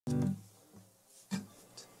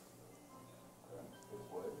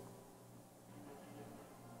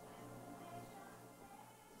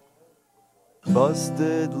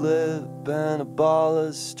busted lip and a ball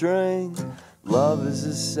of string. Love is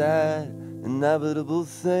a sad, inevitable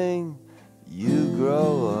thing. You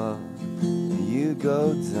grow up, and you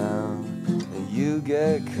go down, and you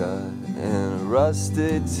get cut in a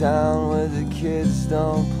rusted town where the kids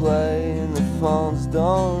don't play and the phones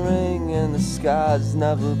don't ring and the sky's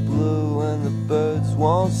never blue and the birds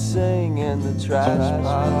won't sing and the trash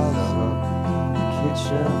piles up on the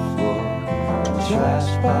kitchen floor. The trash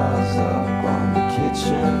piles up on the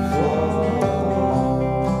kitchen floor.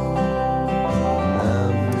 And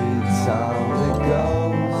every time it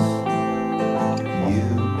goes, you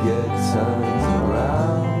get turned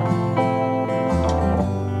around.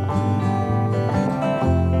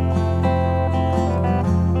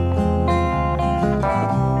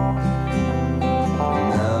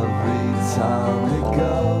 Time it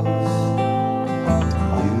goes,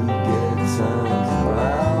 you get turned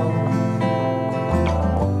around.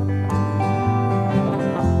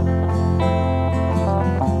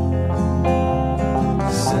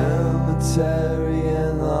 Cemetery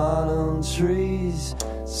and autumn trees,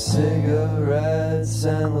 cigarettes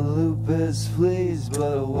and the lupus fleas.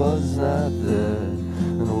 But I was not there,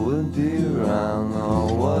 and I wouldn't be around. No,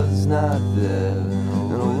 I was not there,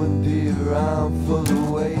 and I wouldn't be around for the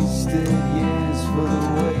wasted years, for the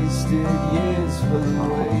wasted years.